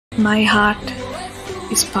My heart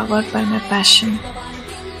is powered by my passion.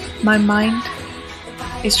 My mind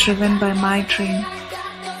is driven by my dream.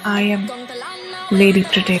 I am Lady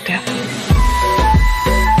Predator.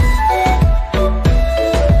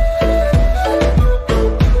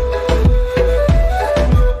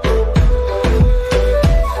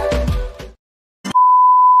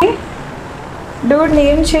 Dude,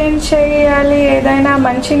 name change cheyali edaina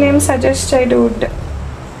manchi name suggest chey dude.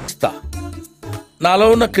 నాలో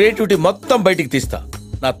ఉన్న creativity మొత్తం బయటికి తీస్తా.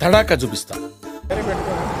 నా తడాకా చూపిస్తా.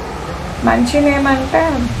 మంచి name అంటే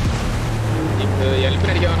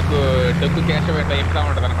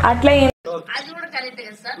అట్లా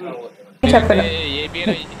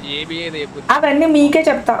అవన్నీ మీకే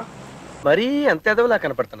చెప్తా. మరీ అంత ఎదవలా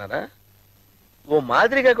కనపడుతున్నారా? ఓ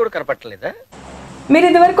మాదిరిగా కూడా కనపడలేదా? మీరు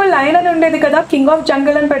ఇదివరకు లైన్ అని ఉండేది కదా, కింగ్ ఆఫ్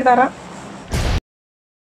జంగల్ అని పెడతారా?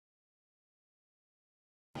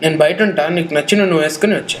 నేను బయట ఉంటా, నీకు నచ్చిన నువ్వు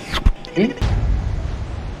వేసుకుని వచ్చా.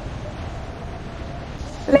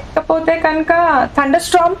 లేకపోతే కనుక థండర్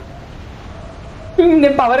స్టార్మ్.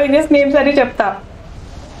 నేను పవర్ రేంజర్స్ నేమ్స్ అని చెప్తా.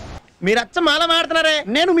 మీరు అచ్చ మాల మాడుతున్నారే,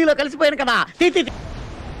 నేను మీలో కలిసిపోయాను కదా.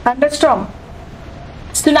 Thunder Storm,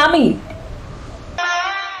 tsunami.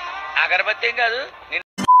 అగరబత్తి కాదు.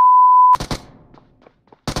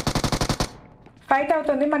 ఫైట్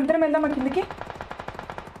అవుతుంది, మన ఇద్దరం వెళ్దాం కిందికి.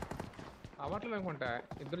 అవట్లేదు అనుకుంటా,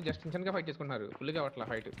 ఇద్దరు జస్ట్ చిన్నగా ఫైట్ చేసుకుంటున్నారు. ఫుల్గా అవట్లా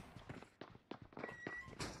ఫైట్.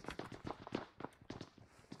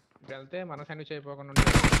 వెళ్తే మన శాండ్విచ్ అయిపోకుండా ఉంటే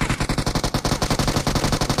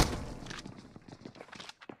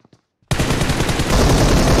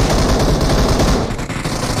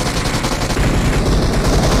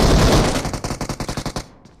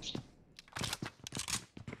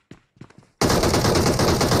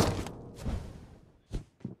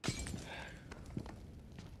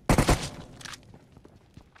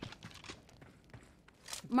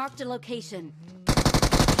Marked a location.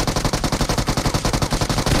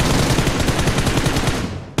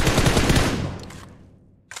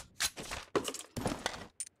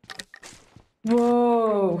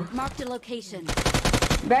 Whoa. Marked a location.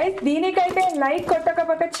 Guys, దీనికైతే లైక్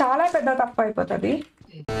కొట్టకపోతే చాలా పెద్ద తప్పు అయిపోతుంది.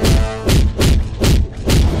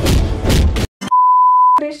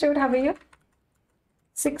 How are you?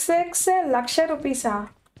 6x ₹1,00,000.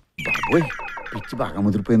 ఓయ్ పిచ్చి బాగా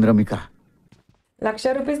ముదిరిపోయిందిరా మీకా.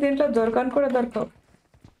 ₹1,00,000 దీంట్లో దొరకని కూడా దొరకవు.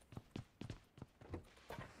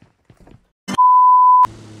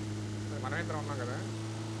 మనమైతే ఉన్నాం కదా,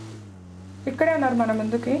 ఇక్కడే ఉన్నారు మనం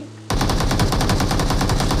ఎందుకు.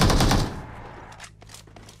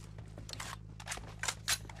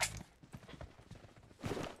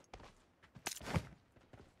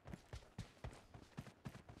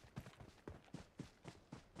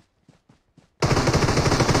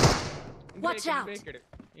 Watch out.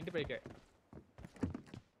 ఇంటి పైకే.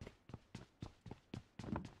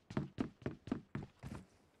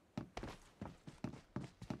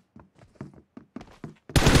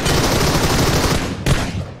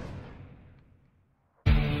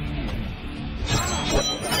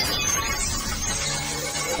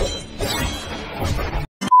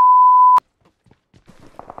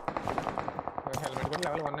 హెల్మెట్ కూడా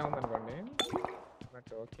లెవెల్ 1 ఉంది అనుకోండి,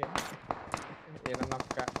 బట్ ఓకే. ఏదన్నా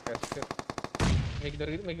ఒక వెస్ట్ మీకు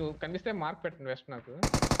దొరికి మీకు కనిపిస్తే మార్క్ పెట్టండి. వెస్ట్ నాకు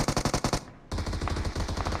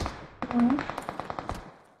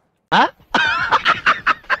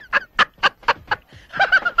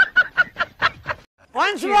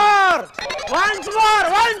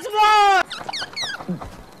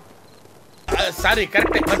సారీ,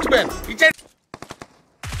 కరెక్ట్ మర్చిపోయాను.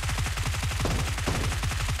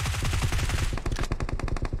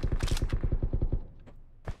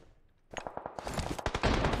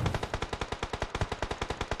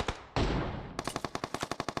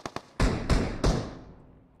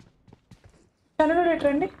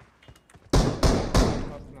 రండి,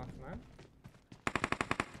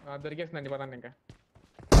 దొరికేసిందండి. పదండి ఇంకా.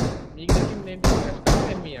 మీకు దొరికింది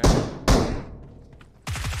ఏంటి?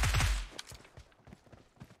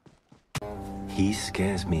 He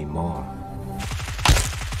scares me more.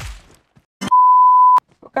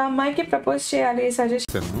 ఒక అమ్మాయికి ప్రపోజ్ చేయాలి,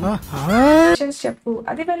 సజెషన్స్ చెప్పు.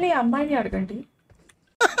 అది వెళ్ళి అమ్మాయిని అడగండి.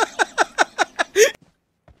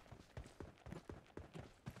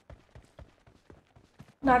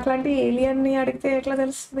 నాట్లాంటి ఏలియన్ ని అడిగితే ఎట్లా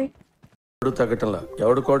తెలుస్తుంది? తగ్గటంలా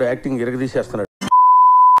ఎవడు కూడా యాక్టింగ్ ఇరగదీసేస్తున్నాడు.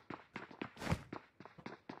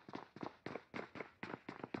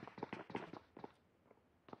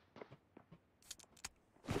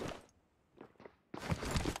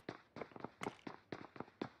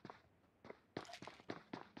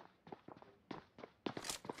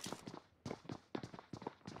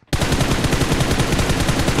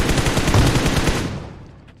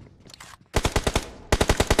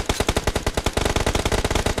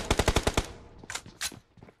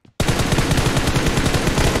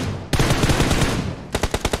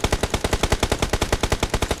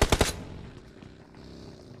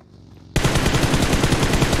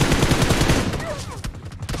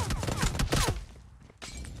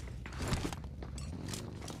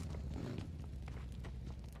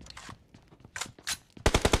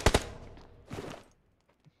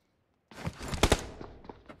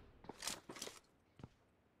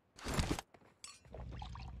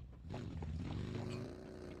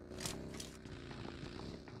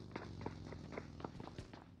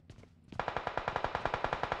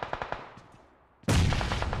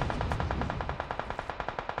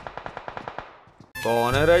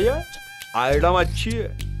 कौन है रैया आइटम अच्छी है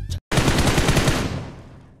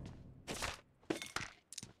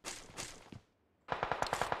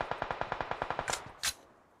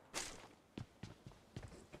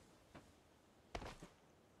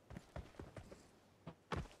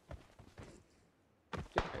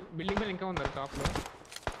బిల్డింగ్ మీద ఇంకా ఉన్నారు టాప్ లో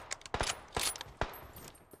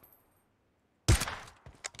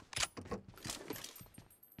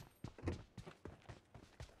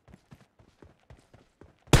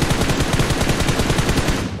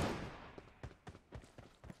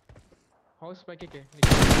హౌస్ పైకి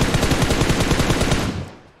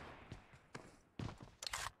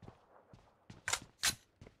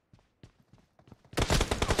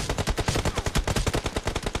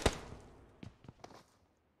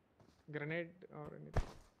grenade or anything.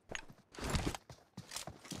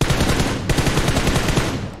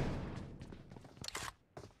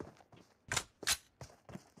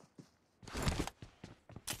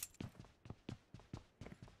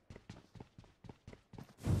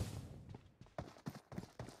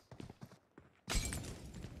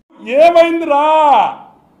 ఏమైందిరా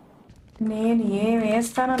నేను ఏం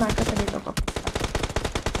వేస్తానో నాకు తెలియదు ఒక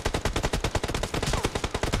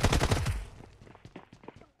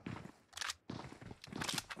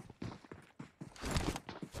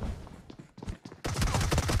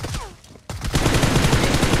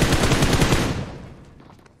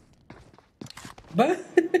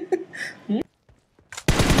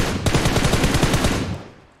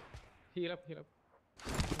హీల్ అప్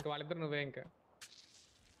ఇంకా వాళ్ళిద్దరు నువ్వే ఇంకా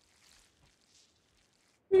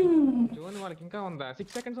జోన్ వాళ్ళకి ఇంకా ఉందా 6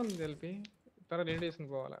 seconds ఉంది తెలిపి తర్వాత రెండు వేసుకుని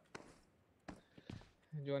పోవాలా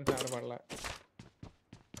జోన్ ఫేవర్ పడలా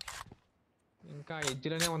ఇంకా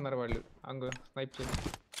ఎడ్జ్లోనే ఉన్నారు వాళ్ళు అంగు స్నైప్ చేసి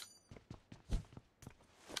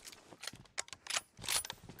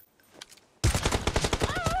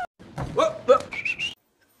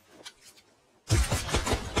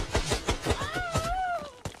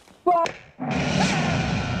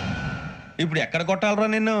ఇప్పుడు ఎక్కడ కొట్టాలరా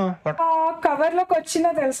నిన్ను కవర్ లోకి వచ్చినా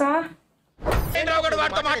తెలుసా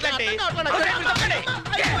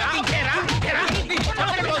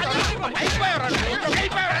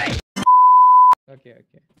ఓకే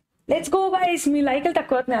లెట్స్ గో గైస్ మీ లైక్లు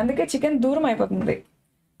తక్కువ అవుతున్నాయి అందుకే చికెన్ దూరం అయిపోతుంది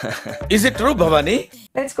is it true Bhavani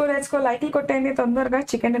let's go లైక్లు కొట్టేయండి తొందరగా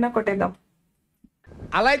చికెన్ డిన్నర్ కొట్టేద్దాం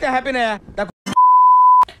అలా అయితే హ్యాపీనే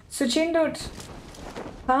సుచిన్ డూడ్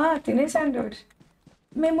తినేసాను డూడ్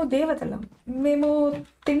మేము దేవతలం మేము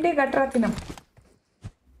తిండి గట్రా తినాం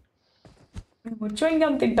మేము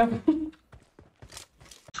చూయింగం తింటాం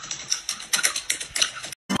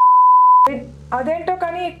అదేంటో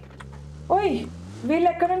కానీ ఓయ్ వీళ్ళు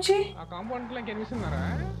ఎక్కడి నుంచి ఆ కాంపౌండ్ లో కనిపిస్తున్నారా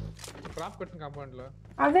డ్రాప్ కొట్టిన కాంపౌండ్ లో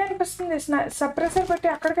అదే అనిపిస్తుంది సప్రెసర్ పెట్టి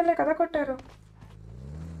అక్కడికి వెళ్ళే కదా కొట్టారు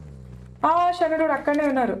శరణుడు అక్కడనే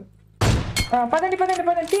ఉన్నారు పదండి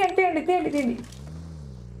తీయండి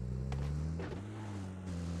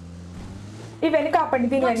ఈ వెనుక ఆపండి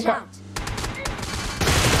దీని వెనుక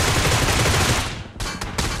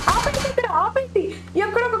ఆపండి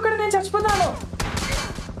ఎక్కడొక్కడ నేను చచ్చిపోతాను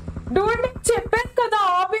డూడ్ నేను చెప్పాను కదా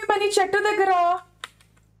ఆపేమని చెట్టు దగ్గర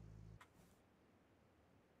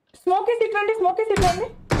స్మోకీస్ ఇట్లండి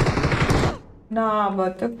నా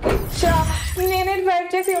బతుకిచ్చా నేనే డ్రైవ్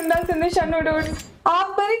చేసి ఉండాల్సింది షన్నుడు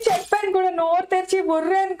ఆపని చెప్పాను కూడా నోరు తెరిచి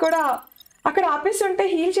బుర్రాను కూడా అక్కడ ఆపేస్తుంటే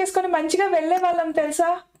హీల్ చేసుకొని మంచిగా వెళ్ళే వాళ్ళం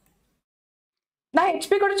తెలుసా నా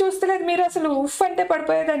హెచ్పి కూడా చూస్తలేదు మీరు అసలు ఉఫ్ అంటే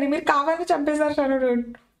పడిపోయేదండి మీరు కావాలని చంపేశారు షన్నుడు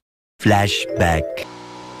ఫ్లాష్ బ్యాక్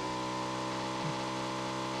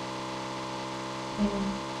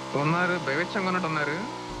ఉన్నారు బయవచ్చంగా ఉన్నట్టు ఉన్నారు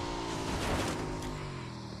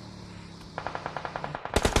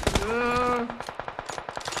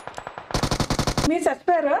మీరు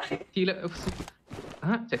చచ్చిపోయారా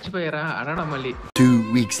చచ్చిపోయారా అనడం మళ్ళీ 2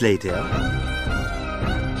 weeks later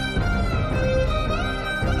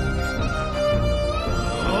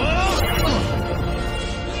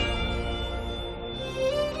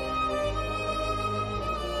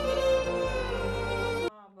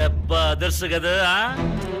అదర్స్ కదా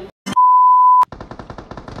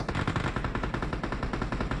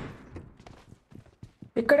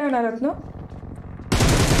ఇక్కడే ఉన్నారు అతను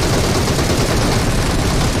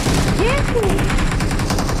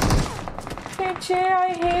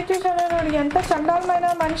ఎంత చండాలమైన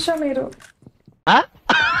మనిషి మీరు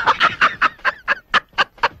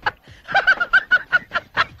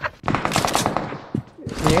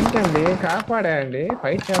ఏంటండి కాపాడండి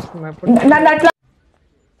ఫైట్ చేస్తున్నప్పుడు నన్ను అట్లా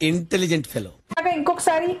ఇంటెలిజెంట్ ఫెలో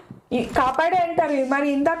ఇంకొకసారి కాపాడే అంటారు మరి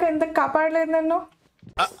ఇందాక ఎందుకు కాపాడలేదు నన్ను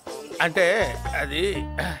అంటే అది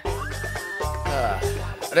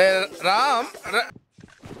రే రామ్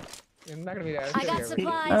ఇందాక మీరు I got అరిచారు.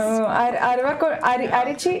 supplies.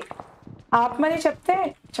 అరిచి ఆత్మని చెప్తే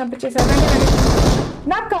చంపించేసారు.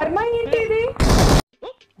 నా కర్మ ఏంటి ఇది?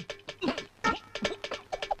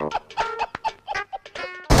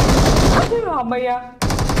 అమ్మయ్యా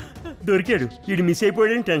దొరికాడు వీడు మిస్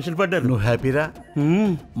అయిపోయాడని టెన్షన్ పడ్డారు. నువ్వు హ్యాపీరా?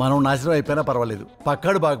 మనం నాశనం అయిపోయినా పర్వాలేదు,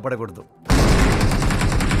 పక్కాడు బాగుపడకూడదు.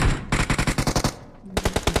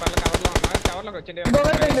 వాళ్ళ కవర్లో ఉన్నారు. కవర్లోకి వచ్చేయండి.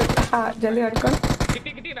 గోవర్ధన్ జల్దీ కట్టుకోండి. కిట్టి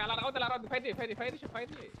కిట్టి రావద్దు ఫైర్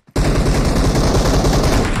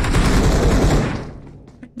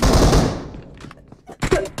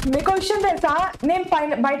మీకు విషయం తెలుసా, నేను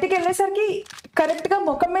బయటికి వెళ్ళేసరికి కరెక్ట్ గా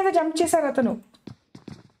ముఖం మీద జంప్ చేశారు అతను.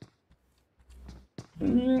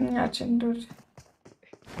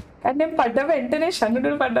 కానీ నేను పడ్డ వెంటనే షన్నుడు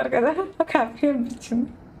పడ్డారు కదా, నాకు హ్యాపీ అనిపించింది.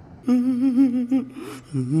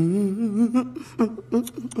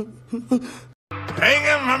 Bring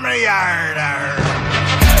him from the yard.